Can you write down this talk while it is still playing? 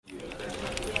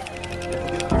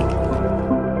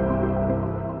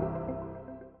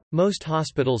Most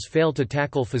hospitals fail to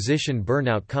tackle physician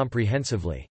burnout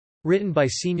comprehensively. Written by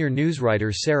senior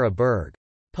newswriter Sarah Berg.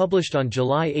 Published on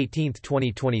July 18,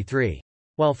 2023.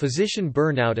 While physician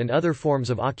burnout and other forms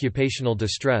of occupational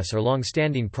distress are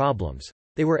long-standing problems,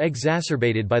 they were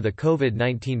exacerbated by the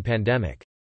COVID-19 pandemic.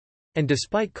 And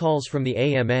despite calls from the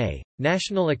AMA,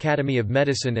 National Academy of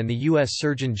Medicine and the U.S.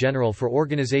 Surgeon General for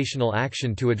organizational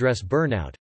action to address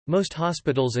burnout, most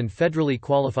hospitals and federally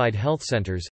qualified health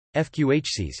centers,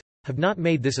 FQHCs, have not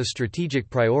made this a strategic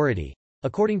priority,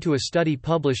 according to a study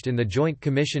published in the Joint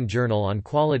Commission Journal on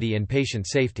Quality and Patient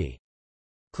Safety.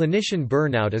 Clinician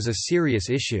burnout is a serious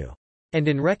issue. And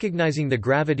in recognizing the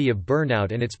gravity of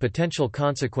burnout and its potential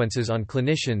consequences on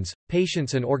clinicians,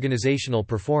 patients and organizational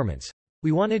performance,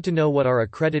 we wanted to know what our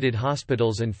accredited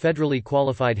hospitals and federally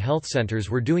qualified health centers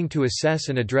were doing to assess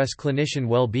and address clinician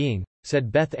well-being,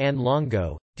 said Beth Ann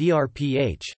Longo,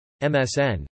 DRPH,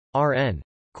 MSN, RN,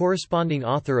 corresponding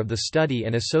author of the study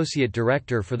and associate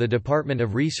director for the Department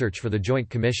of Research for the Joint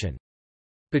Commission.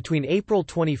 Between April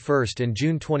 21 and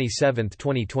June 27,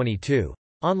 2022,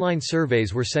 online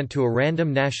surveys were sent to a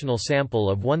random national sample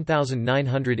of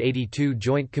 1,982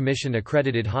 Joint Commission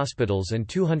accredited hospitals and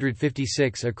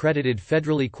 256 accredited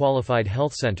federally qualified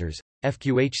health centers,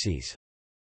 FQHCs.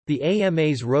 The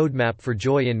AMA's Roadmap for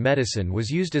Joy in Medicine was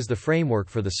used as the framework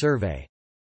for the survey.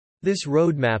 This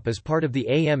roadmap is part of the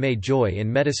AMA Joy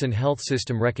in Medicine Health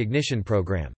System Recognition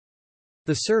Program.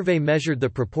 The survey measured the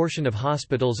proportion of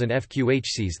hospitals and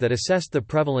FQHCs that assessed the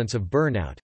prevalence of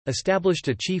burnout, established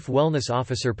a chief wellness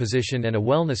officer position and a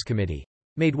wellness committee,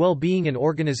 made well-being an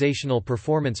organizational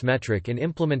performance metric and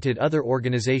implemented other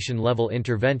organization-level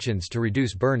interventions to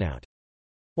reduce burnout.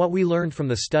 What we learned from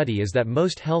the study is that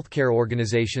most healthcare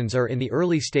organizations are in the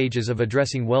early stages of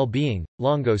addressing well-being,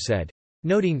 Longo said,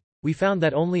 noting, "We found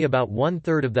that only about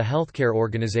one-third of the healthcare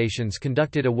organizations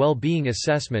conducted a well-being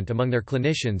assessment among their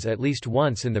clinicians at least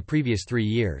once in the previous 3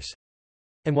 years.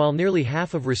 And while nearly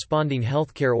half of responding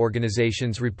healthcare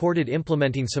organizations reported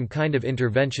implementing some kind of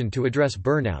intervention to address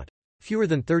burnout, fewer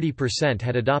than 30%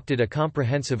 had adopted a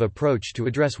comprehensive approach to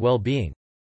address well-being.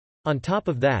 On top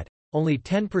of that, only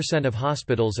 10% of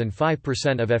hospitals and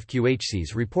 5% of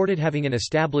FQHCs reported having an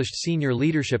established senior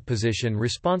leadership position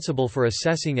responsible for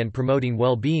assessing and promoting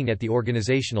well-being at the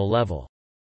organizational level.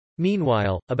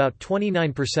 Meanwhile, about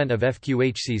 29% of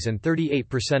FQHCs and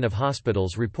 38% of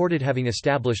hospitals reported having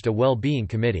established a well-being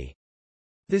committee.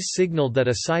 This signaled that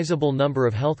a sizable number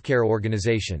of healthcare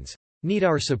organizations need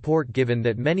our support given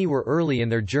that many were early in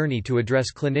their journey to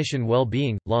address clinician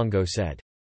well-being, Longo said.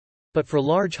 But for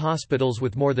large hospitals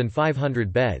with more than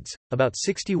 500 beds, about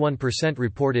 61%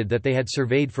 reported that they had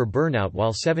surveyed for burnout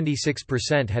while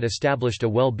 76% had established a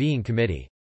well-being committee.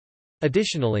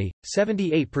 Additionally,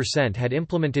 78% had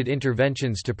implemented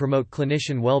interventions to promote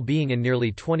clinician well-being and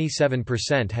nearly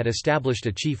 27% had established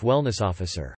a chief wellness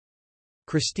officer.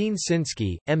 Christine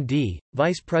Sinsky, MD,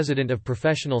 Vice President of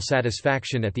Professional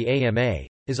Satisfaction at the AMA,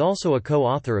 is also a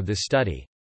co-author of this study.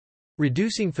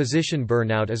 Reducing physician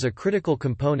burnout is a critical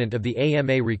component of the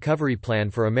AMA Recovery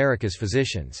Plan for America's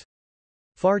physicians.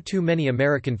 Far too many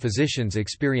American physicians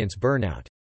experience burnout.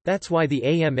 That's why the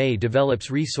AMA develops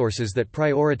resources that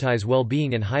prioritize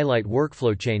well-being and highlight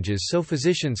workflow changes so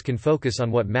physicians can focus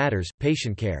on what matters,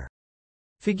 patient care.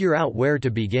 Figure out where to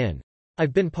begin.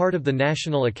 I've been part of the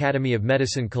National Academy of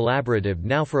Medicine Collaborative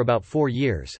now for about 4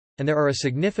 years, and there are a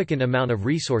significant amount of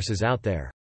resources out there.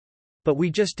 But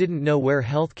we just didn't know where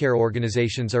healthcare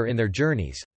organizations are in their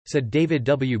journeys, said David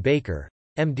W. Baker,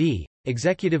 MD,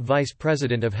 Executive Vice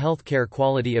President of Healthcare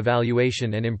Quality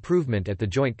Evaluation and Improvement at the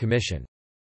Joint Commission.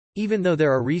 Even though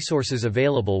there are resources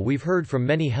available, we've heard from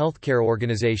many healthcare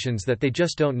organizations that they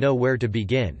just don't know where to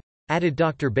begin, added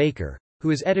Dr. Baker, who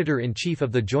is editor-in-chief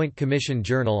of the Joint Commission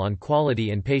Journal on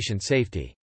Quality and Patient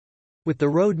Safety. With the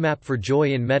Roadmap for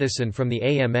Joy in Medicine from the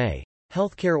AMA,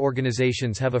 healthcare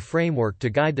organizations have a framework to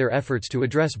guide their efforts to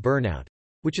address burnout,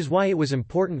 which is why it was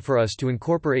important for us to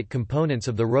incorporate components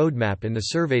of the roadmap in the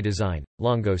survey design,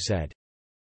 Longo said.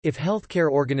 If healthcare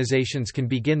organizations can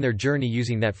begin their journey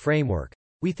using that framework,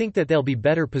 we think that they'll be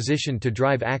better positioned to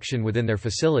drive action within their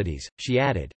facilities, she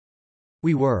added.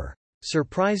 We were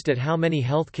surprised at how many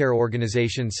healthcare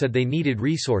organizations said they needed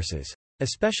resources,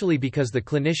 especially because the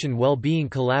Clinician Well-Being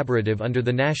Collaborative under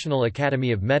the National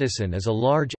Academy of Medicine is a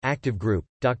large, active group,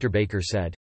 Dr. Baker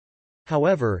said.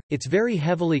 However, it's very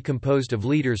heavily composed of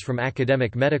leaders from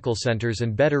academic medical centers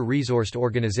and better-resourced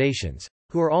organizations,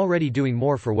 who are already doing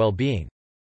more for well-being.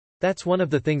 That's one of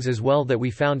the things as well that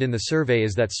we found in the survey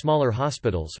is that smaller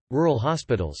hospitals, rural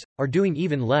hospitals, are doing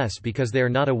even less because they are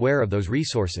not aware of those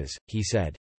resources, he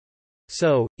said.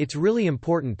 So, it's really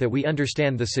important that we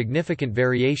understand the significant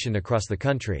variation across the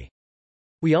country.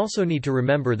 We also need to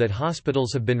remember that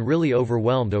hospitals have been really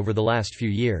overwhelmed over the last few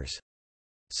years.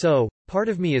 So, part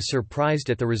of me is surprised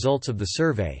at the results of the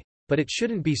survey, but it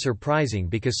shouldn't be surprising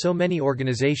because so many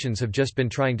organizations have just been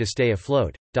trying to stay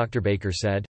afloat, Dr. Baker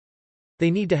said. They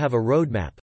need to have a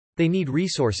roadmap. They need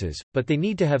resources, but they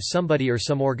need to have somebody or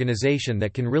some organization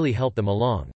that can really help them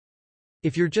along.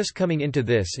 If you're just coming into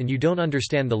this and you don't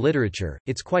understand the literature,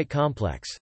 it's quite complex.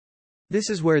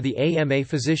 This is where the AMA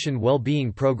Physician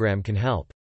Well-Being Program can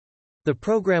help. The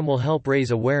program will help raise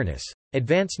awareness,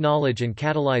 advance knowledge and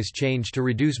catalyze change to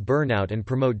reduce burnout and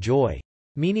promote joy,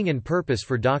 meaning and purpose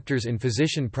for doctors in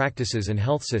physician practices and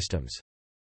health systems.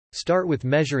 Start with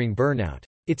measuring burnout.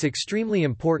 It's extremely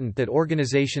important that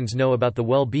organizations know about the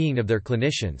well-being of their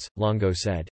clinicians, Longo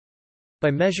said. By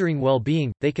measuring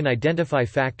well-being, they can identify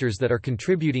factors that are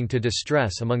contributing to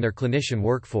distress among their clinician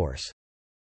workforce.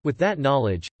 With that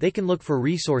knowledge, they can look for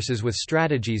resources with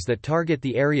strategies that target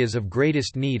the areas of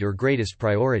greatest need or greatest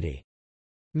priority.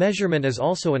 Measurement is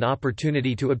also an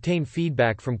opportunity to obtain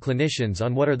feedback from clinicians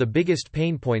on what are the biggest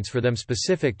pain points for them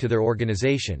specific to their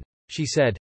organization, she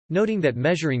said, noting that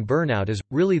measuring burnout is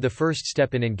really the first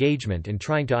step in engagement and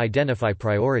trying to identify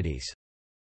priorities.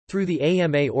 Through the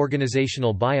AMA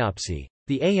Organizational Biopsy,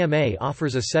 the AMA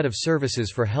offers a set of services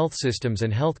for health systems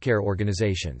and healthcare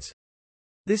organizations.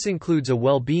 This includes a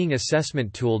well-being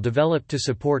assessment tool developed to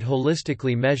support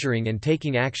holistically measuring and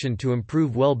taking action to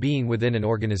improve well-being within an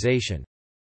organization.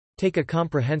 Take a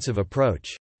comprehensive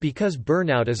approach. Because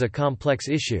burnout is a complex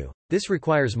issue, this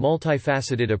requires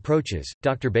multifaceted approaches,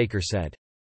 Dr. Baker said.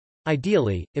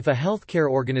 Ideally, if a healthcare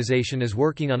organization is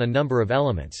working on a number of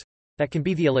elements, that can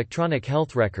be the electronic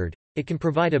health record, it can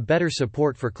provide a better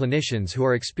support for clinicians who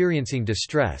are experiencing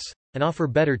distress, and offer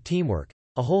better teamwork,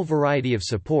 a whole variety of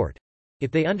support. If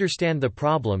they understand the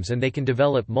problems and they can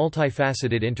develop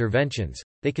multifaceted interventions,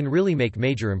 they can really make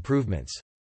major improvements.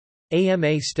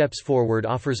 AMA Steps Forward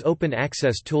offers open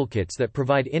access toolkits that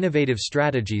provide innovative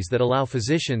strategies that allow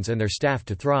physicians and their staff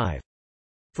to thrive.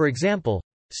 For example,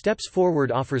 Steps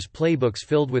Forward offers playbooks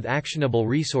filled with actionable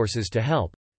resources to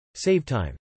help save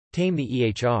time, tame the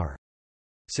EHR,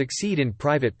 succeed in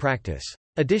private practice.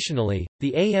 Additionally,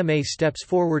 the AMA Steps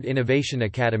Forward Innovation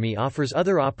Academy offers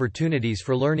other opportunities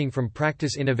for learning from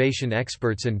practice innovation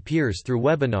experts and peers through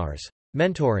webinars,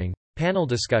 mentoring, panel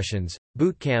discussions,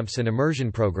 boot camps and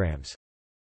immersion programs.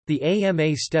 The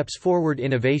AMA Steps Forward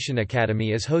Innovation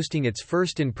Academy is hosting its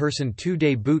first in-person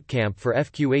 2-day boot camp for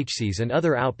FQHCs and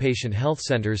other outpatient health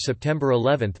centers September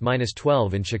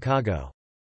 11–12 in Chicago.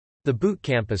 The boot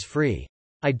camp is free.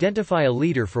 Identify a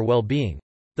leader for well-being.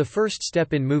 The first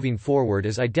step in moving forward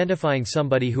is identifying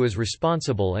somebody who is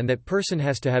responsible, and that person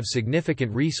has to have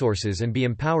significant resources and be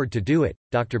empowered to do it,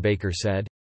 Dr. Baker said.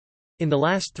 In the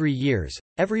last 3 years,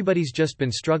 everybody's just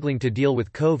been struggling to deal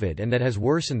with COVID, and that has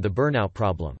worsened the burnout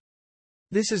problem.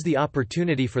 This is the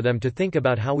opportunity for them to think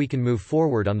about how we can move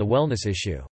forward on the wellness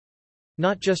issue.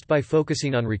 Not just by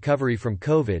focusing on recovery from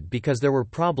COVID, because there were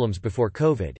problems before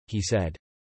COVID, he said.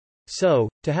 So,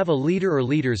 to have a leader or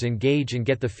leaders engage and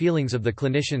get the feelings of the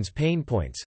clinicians' pain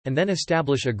points, and then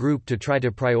establish a group to try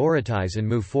to prioritize and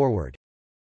move forward.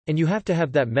 And you have to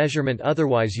have that measurement,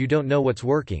 otherwise you don't know what's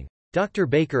working, Dr.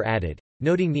 Baker added,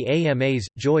 noting the AMA's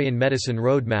Joy in Medicine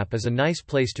roadmap is a nice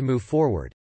place to move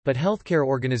forward. But healthcare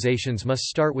organizations must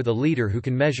start with a leader who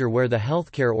can measure where the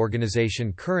healthcare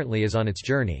organization currently is on its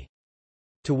journey.